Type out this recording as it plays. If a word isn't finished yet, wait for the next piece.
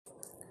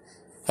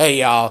Hey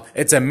y'all,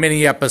 it's a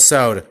mini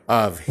episode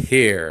of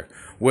Here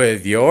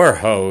with your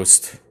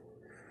host,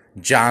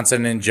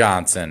 Johnson and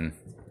Johnson.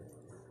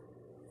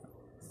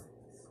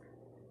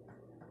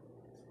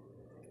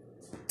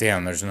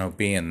 Damn, there's no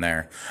B in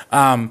there.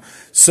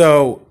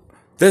 So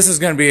this is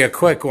going to be a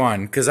quick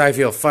one because I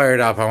feel fired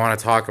up. I want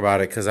to talk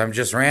about it because I'm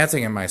just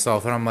ranting at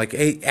myself and I'm like,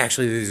 hey,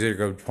 actually, these are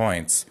good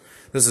points.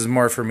 This is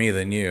more for me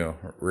than you,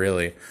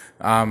 really.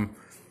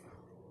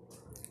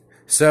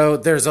 So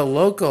there's a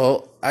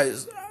local.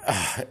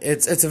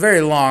 It's a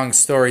very long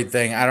story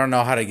thing. I don't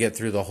know how to get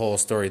through the whole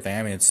story thing.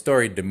 I mean, it's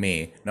storied to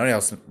me. Nobody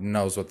else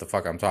knows what the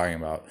fuck I'm talking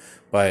about.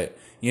 But,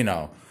 you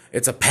know,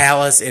 it's a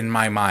palace in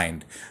my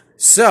mind.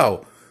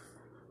 So,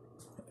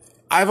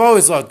 I've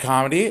always loved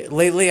comedy.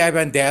 Lately, I've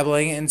been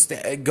dabbling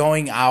in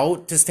going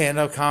out to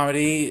stand-up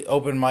comedy,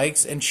 open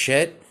mics, and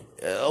shit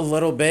a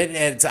little bit.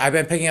 And I've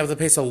been picking up the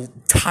pace a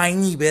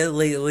tiny bit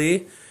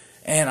lately,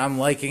 and I'm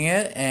liking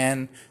it.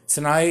 And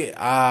tonight,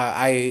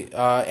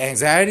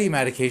 anxiety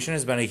medication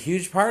has been a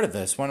huge part of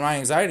this. When my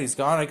anxiety's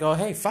gone, I go,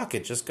 hey, fuck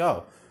it, just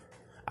go.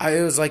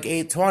 It was like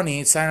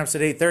 8:20, sign-ups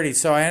at 8:30,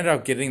 so I ended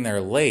up getting there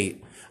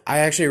late. I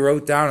actually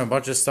wrote down a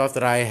bunch of stuff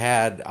that I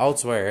had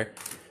elsewhere. It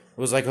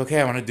was like,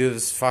 okay, I want to do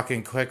this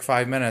fucking quick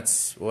 5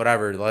 minutes,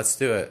 whatever, let's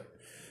do it.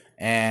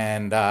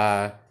 And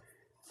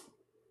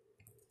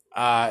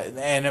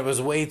it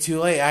was way too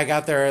late. I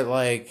got there at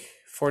like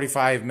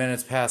 45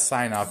 minutes past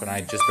sign up, and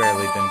I just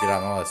barely didn't get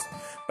on the list.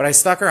 But I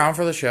stuck around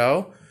for the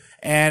show,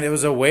 and it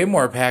was a way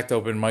more packed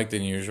open mic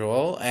than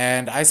usual.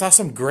 And I saw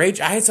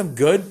I had some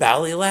good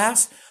belly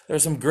laughs. There were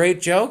some great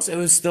jokes. It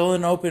was still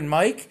an open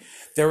mic.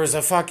 There was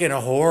a fucking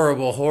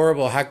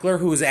horrible heckler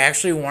who was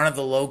actually one of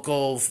the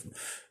local,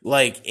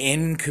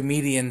 in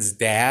comedians'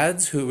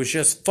 dads who was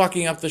just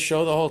fucking up the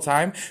show the whole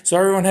time. So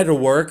everyone had to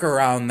work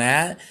around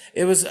that.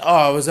 It was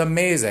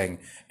amazing.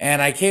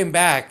 And I came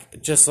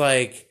back just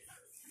like,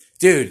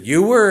 dude,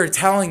 you were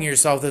telling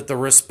yourself that the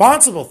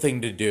responsible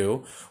thing to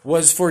do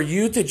was for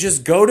you to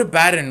just go to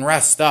bed and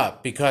rest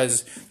up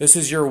because this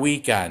is your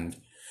weekend.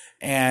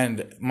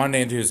 And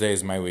Monday and Tuesday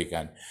is my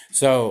weekend.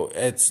 So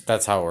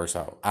that's how it works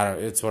out.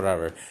 It's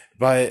whatever.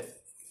 But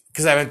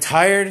because I've been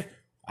tired,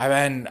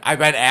 I've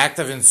been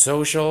active and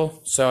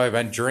social, so I've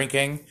been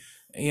drinking.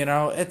 You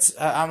know,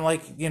 I'm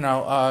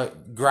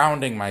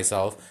grounding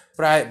myself.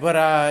 But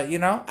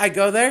I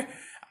go there.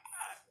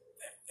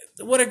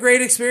 What a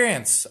great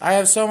experience. I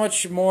have so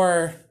much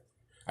more.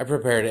 I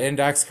prepared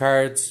index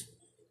cards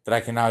that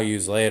I can now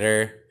use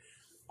later.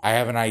 I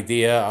have an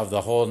idea of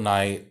the whole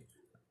night.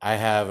 I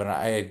have an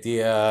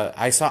idea.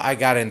 I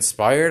got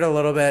inspired a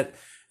little bit.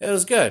 It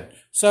was good.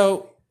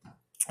 So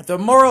the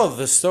moral of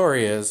the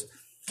story is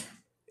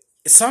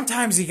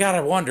sometimes you got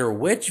to wonder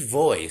which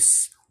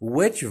voice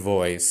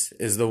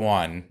is the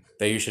one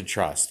that you should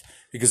trust.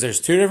 Because there's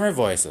two different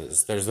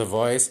voices. There's the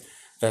voice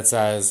that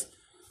says,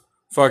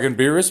 fucking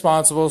be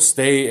responsible,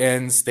 stay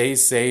in, stay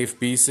safe,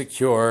 be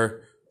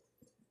secure,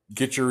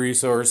 get your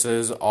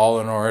resources all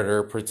in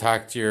order,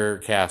 protect your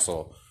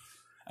castle.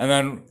 And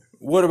then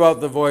what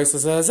about the voice that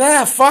says,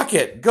 fuck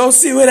it, go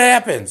see what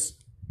happens?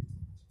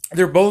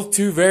 They're both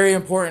two very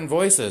important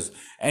voices,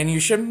 and you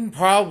shouldn't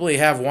probably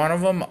have one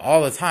of them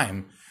all the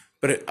time.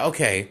 But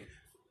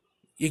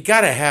you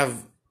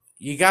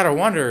gotta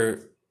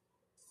wonder,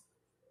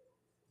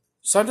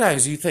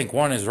 sometimes you think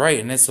one is right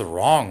and it's the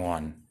wrong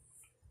one.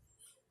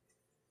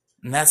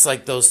 And that's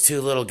like those two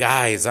little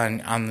guys on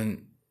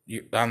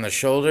the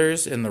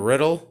shoulders in the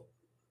riddle.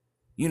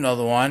 You know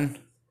the one.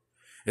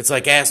 It's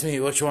like, ask me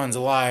which one's a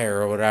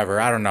liar or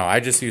whatever. I don't know. I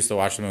just used to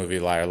watch the movie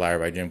Liar, Liar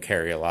by Jim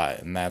Carrey a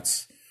lot. And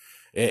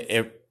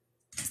it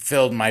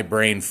filled my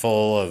brain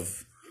full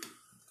of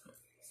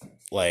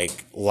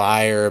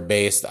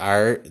liar-based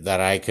art that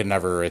I could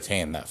never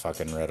retain that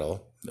fucking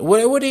riddle.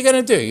 What are you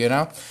going to do, you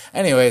know?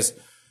 Anyways,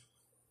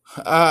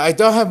 I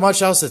don't have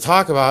much else to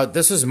talk about.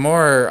 This is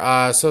more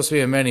supposed to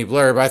be a mini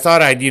blurb. I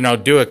thought I'd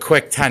do a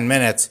quick 10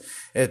 minutes.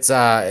 It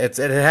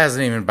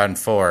hasn't even been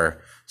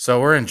 4,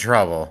 so we're in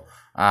trouble.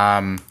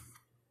 Okay.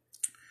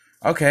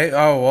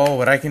 Oh well,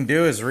 what I can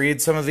do is read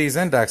some of these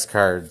index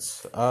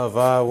cards of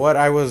what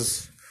I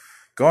was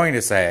going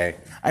to say.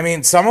 I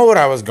mean, some of what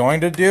I was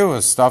going to do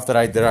was stuff that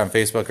I did on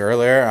Facebook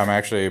earlier. I'm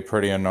actually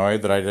pretty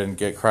annoyed that I didn't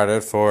get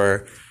credit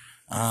for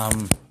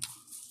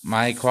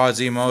my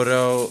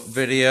Quasimodo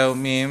video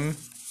meme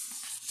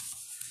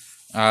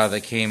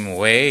that came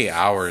way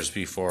hours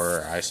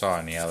before I saw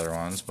any other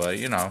ones. But,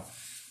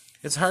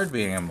 it's hard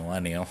being a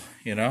millennial,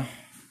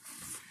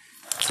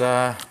 It's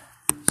a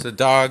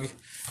dog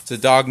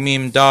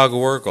meme dog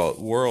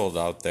world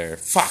out there.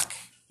 Fuck.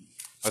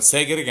 Let's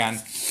take it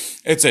again.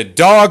 It's a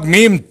dog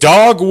meme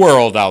dog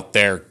world out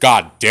there.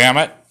 God damn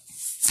it.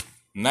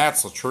 And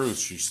that's the truth,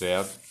 she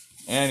said.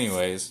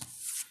 Anyways,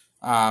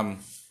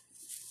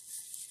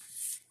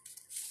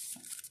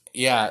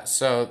 yeah,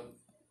 so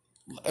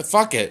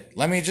fuck it.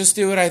 Let me just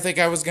do what I think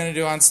I was going to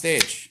do on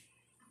stage.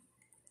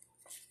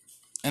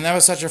 And that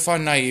was such a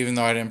fun night, even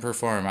though I didn't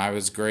perform. It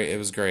was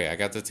great. I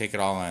got to take it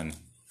all in.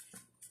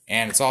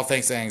 And it's all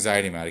thanks to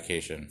anxiety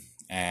medication.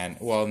 And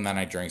then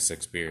I drank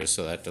 6 beers,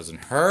 so that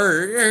doesn't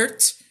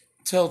hurt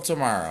till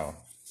tomorrow.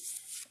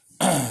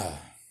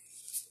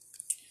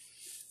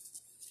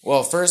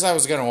 Well, first I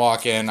was going to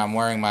walk in. I'm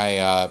wearing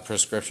my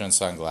prescription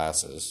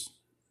sunglasses.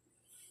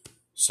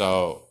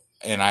 So,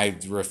 and I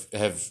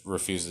have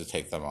refused to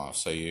take them off.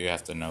 So you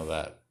have to know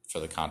that for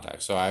the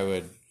context. So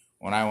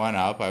when I went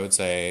up, I would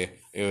say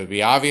it would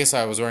be obvious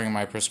I was wearing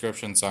my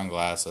prescription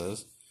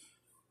sunglasses.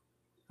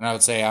 And I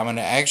would say I'm going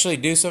to actually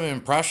do some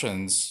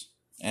impressions.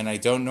 And I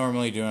don't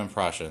normally do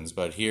impressions,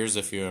 but here's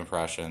a few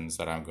impressions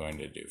that I'm going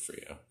to do for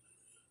you.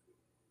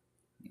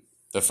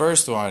 The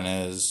first one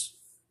is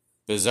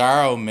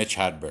Bizarro Mitch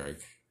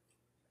Hedberg.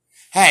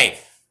 Hey,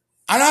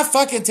 I'm not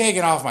fucking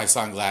taking off my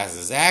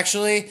sunglasses.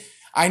 Actually,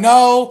 I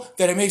know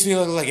that it makes me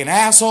look like an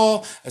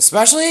asshole,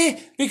 especially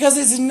because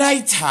it's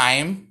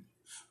nighttime,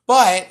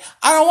 but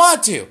I don't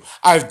want to.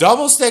 I have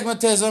double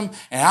stigmatism,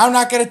 and I'm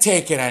not going to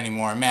take it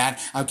anymore, man.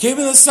 I'm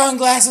keeping the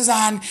sunglasses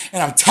on,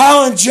 and I'm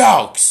telling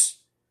jokes.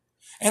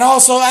 And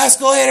also,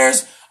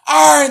 escalators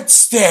aren't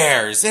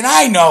stairs, and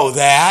I know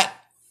that.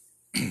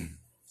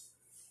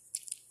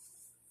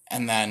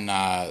 And then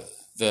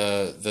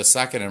the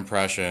second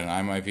impression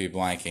I might be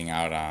blanking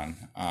out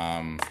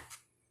on.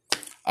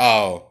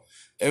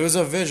 It was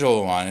a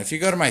visual one. If you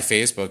go to my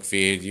Facebook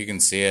feed, you can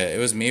see it. It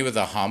was me with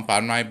a hump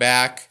on my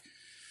back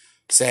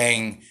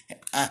saying,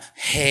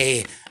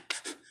 hey,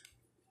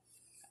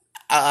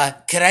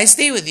 could I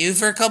stay with you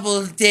for a couple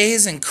of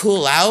days and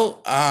cool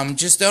out?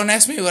 Just don't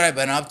ask me what I've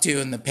been up to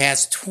in the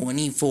past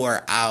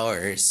 24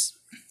 hours.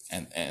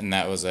 And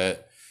that was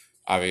it.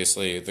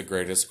 Obviously, the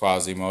greatest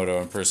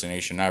Quasimodo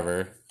impersonation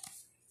ever.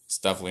 It's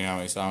definitely how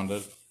he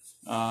sounded.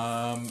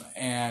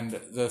 And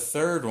the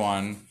third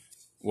one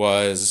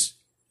was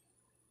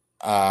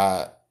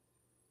my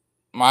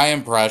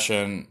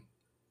impression,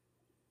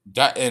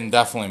 and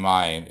definitely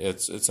mine.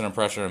 It's an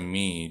impression of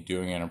me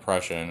doing an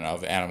impression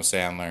of Adam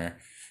Sandler,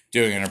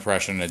 doing an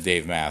impression of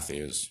Dave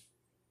Matthews.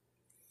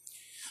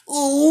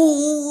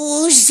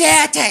 Ooh,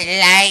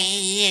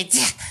 satellite.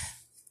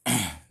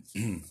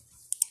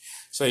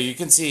 So you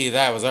can see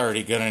that was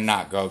already gonna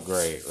not go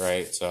great,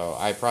 right? So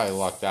I probably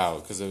lucked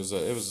out because it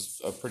was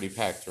a pretty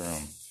packed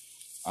room.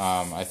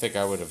 I think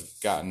I would have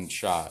gotten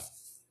shot.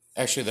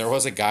 Actually, there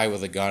was a guy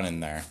with a gun in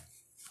there.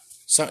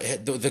 So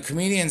the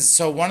comedians.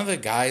 So one of the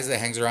guys that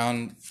hangs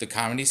around the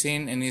comedy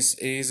scene, and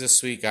he's a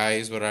sweet guy.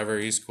 He's whatever.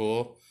 He's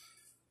cool.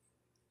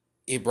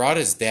 He brought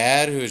his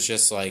dad, who was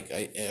just like,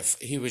 if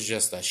he was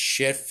just a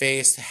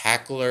shit-faced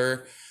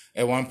heckler.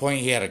 At one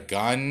point, he had a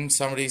gun,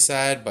 somebody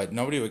said, but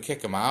nobody would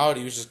kick him out.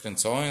 He was just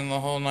consoling him the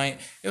whole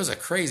night. It was a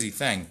crazy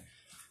thing.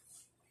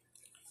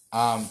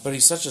 But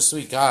he's such a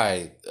sweet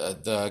guy,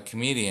 the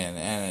comedian,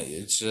 and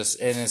it's just,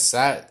 and his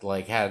set,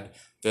 like, had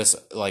this,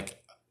 like,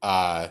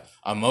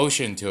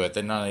 emotion to it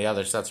that none of the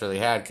other sets really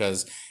had,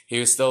 because he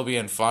was still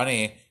being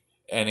funny,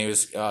 and he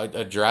was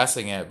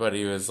addressing it, but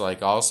he was,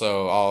 like,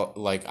 also, all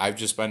like, I've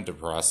just been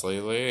depressed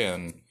lately,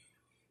 and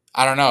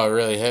I don't know, it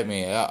really hit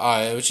me.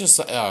 It was just,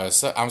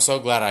 I'm so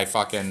glad I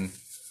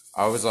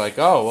was like,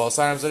 oh, well,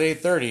 sign-up's at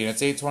 8:30, and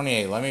it's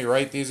 8:28. Let me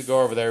write these and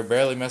go over there,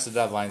 barely miss a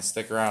deadline,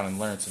 stick around and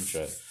learn some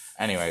shit.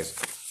 Anyways,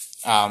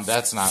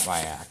 that's not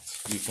my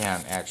act. You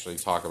can't actually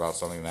talk about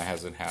something that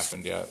hasn't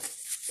happened yet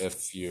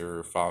if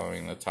you're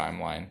following the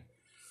timeline.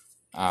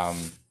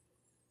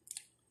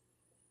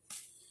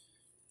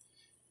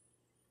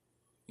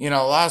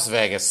 Las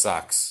Vegas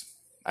sucks.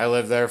 I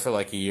lived there for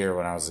like a year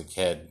when I was a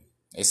kid.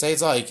 They say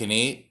it's all you can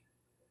eat,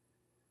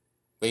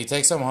 but you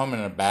take some home in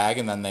a bag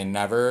and then they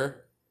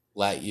never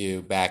let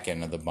you back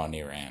into the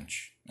Bunny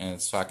Ranch. And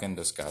it's fucking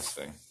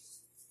disgusting.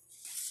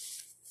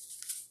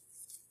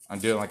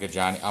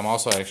 I'm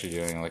also actually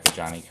doing like a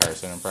Johnny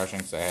Carson impression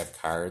because I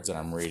have cards and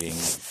I'm reading.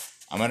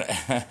 Let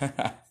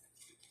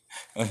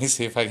me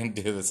see if I can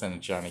do this in a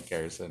Johnny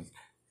Carson.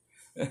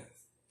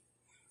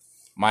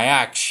 My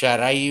action,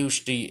 I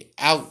used to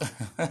out.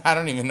 I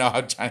don't even know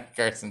how Johnny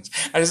Carson's.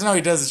 I just know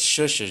he does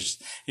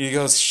shushes. He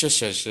goes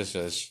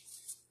shushes.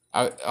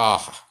 I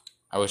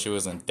wish he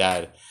wasn't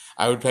dead.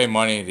 I would pay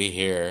money to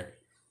hear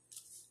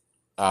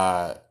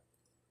that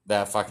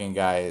fucking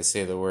guy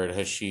say the word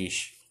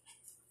hashish.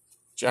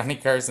 Johnny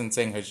Carson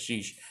saying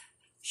hashish.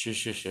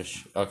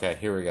 Shush. Okay,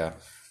 here we go.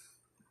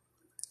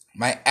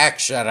 My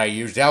ex said I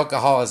used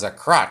alcohol as a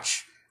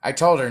crutch. I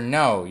told her,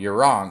 no, you're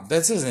wrong.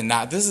 This is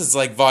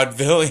like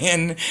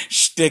vaudevillian,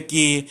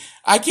 shticky.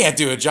 I can't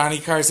do a Johnny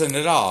Carson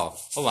at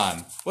all. Hold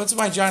on. What's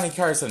my Johnny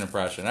Carson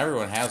impression?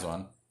 Everyone has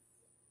one.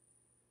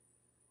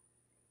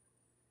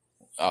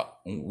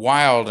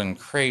 Wild and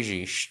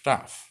crazy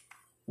stuff.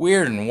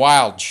 Weird and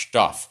wild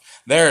stuff.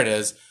 There it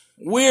is.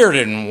 Weird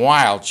and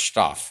wild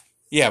stuff.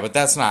 Yeah, but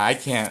that's not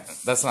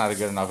a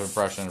good enough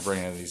impression to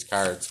bring into these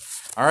cards.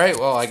 Alright,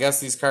 well, I guess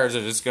these cards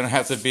are just going to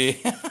have to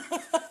be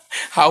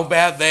how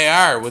bad they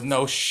are with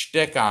no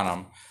shtick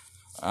on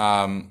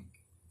them.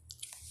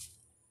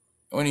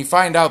 When you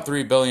find out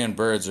 3 billion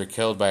birds are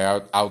killed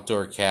by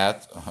outdoor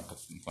cats,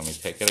 let me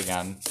take it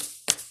again.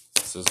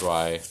 This is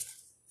why.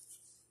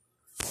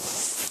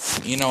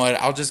 You know what?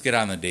 I'll just get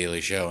on the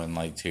Daily Show in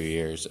like 2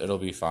 years. It'll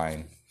be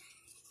fine.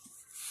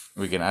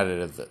 We can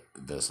edit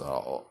this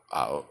all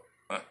out.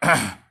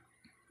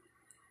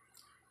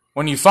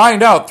 When you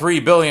find out 3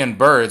 billion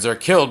birds are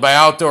killed by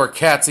outdoor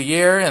cats a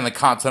year in the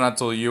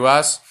continental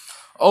U.S.,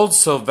 old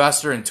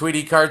Sylvester and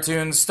Tweety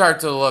cartoons start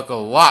to look a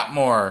lot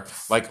more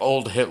like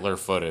old Hitler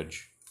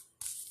footage.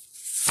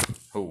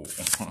 Ooh.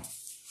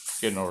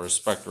 Get no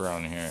respect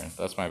around here.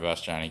 That's my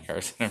best Johnny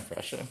Carson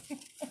impression.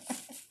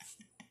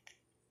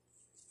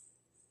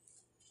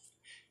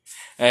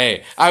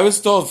 Hey, I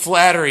was told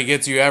flattery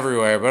gets you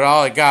everywhere, but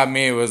all it got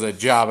me was a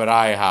job at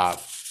IHOP.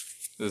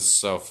 This is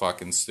so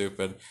fucking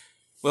stupid.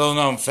 Little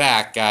known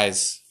fact,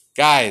 guys.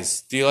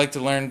 Guys, do you like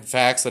to learn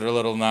facts that are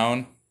little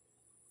known?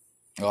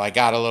 Well, I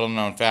got a little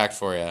known fact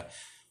for you.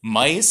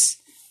 Mice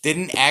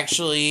didn't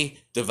actually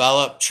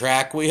develop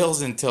track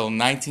wheels until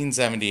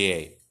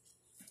 1978.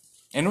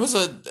 And it was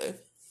a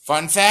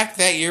fun fact,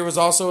 that year was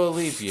also a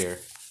leap year.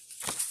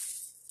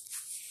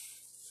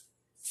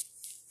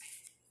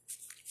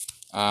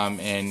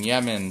 In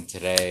Yemen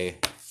today,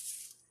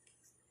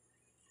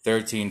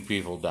 13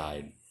 people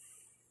died.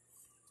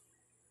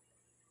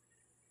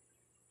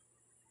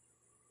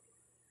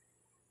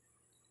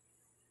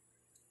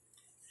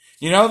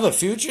 You know, the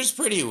future's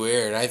pretty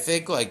weird. I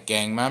think like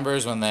gang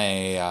members when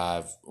they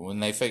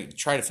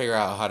try to figure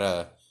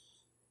out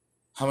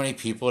how many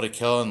people to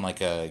kill in like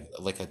a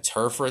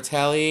turf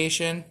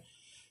retaliation.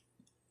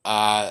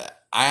 I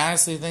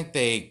honestly think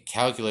they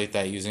calculate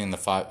that using the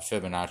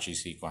Fibonacci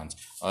sequence.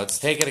 Let's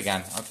take it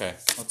again. Okay,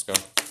 let's go.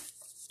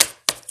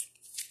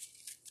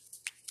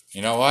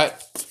 You know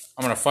what?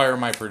 I'm gonna fire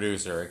my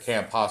producer. It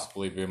can't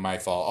possibly be my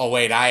fault. Oh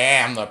wait, I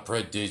am the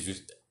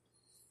producer.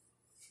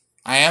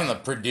 I am the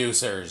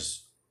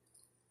producers.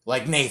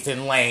 Like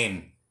Nathan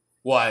Lane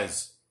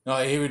was. No,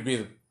 he would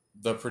be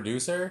the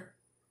producer?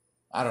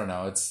 I don't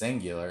know. It's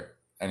singular.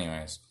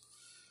 Anyways.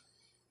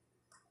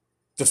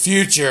 The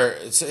future.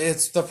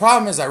 It's the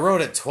problem is I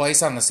wrote it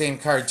twice on the same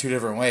card 2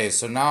 different ways.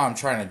 So now I'm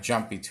trying to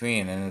jump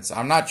between. And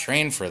I'm not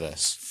trained for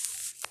this.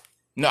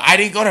 No, I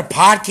didn't go to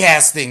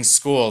podcasting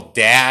school,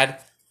 Dad.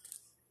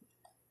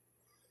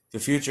 The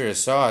future is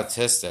so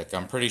autistic.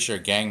 I'm pretty sure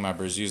gang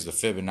members use the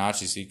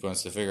Fibonacci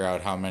sequence to figure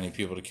out how many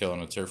people to kill in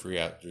a turf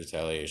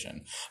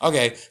retaliation.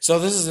 Okay, so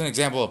this is an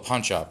example of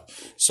punch up.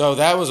 So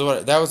that was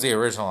the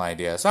original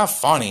idea. It's not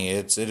funny.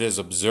 It is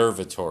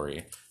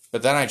observatory.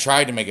 But then I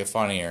tried to make it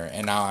funnier,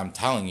 and now I'm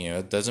telling you,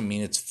 it doesn't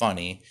mean it's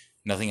funny.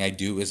 Nothing I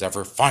do is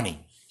ever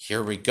funny.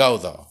 Here we go,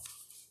 though.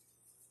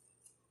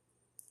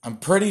 I'm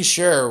pretty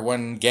sure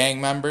when gang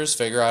members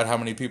figure out how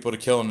many people to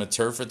kill in a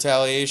turf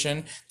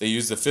retaliation, they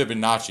use the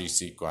Fibonacci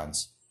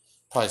sequence.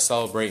 Probably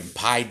celebrating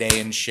Pi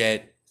Day and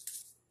shit.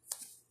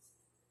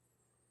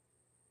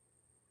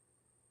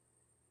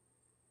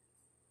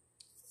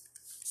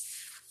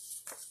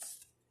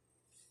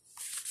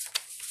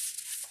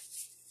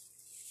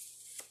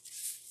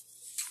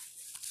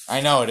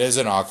 I know it is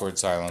an awkward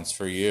silence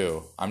for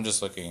you. I'm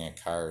just looking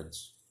at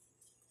cards.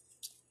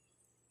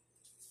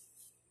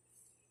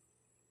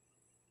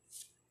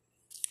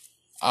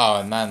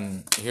 Oh, and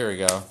then, here we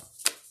go.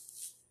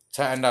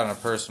 To end on a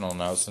personal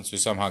note, since we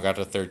somehow got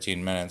to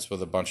 13 minutes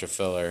with a bunch of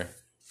filler,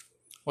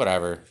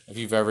 whatever. If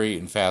you've ever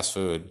eaten fast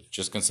food,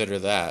 just consider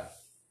that.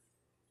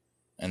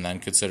 And then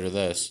consider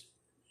this.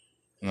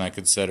 And then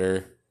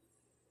consider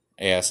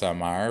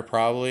ASMR,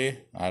 probably.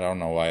 I don't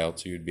know why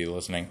else you'd be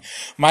listening.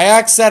 My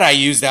ex said I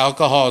used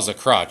alcohol as a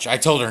crutch. I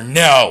told her,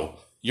 no,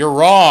 you're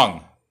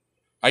wrong.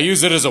 I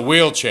use it as a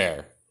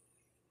wheelchair.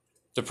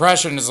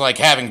 Depression is like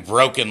having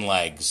broken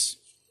legs.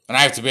 And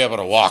I have to be able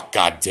to walk,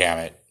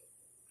 goddammit.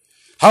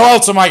 How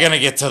else am I going to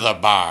get to the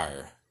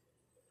bar?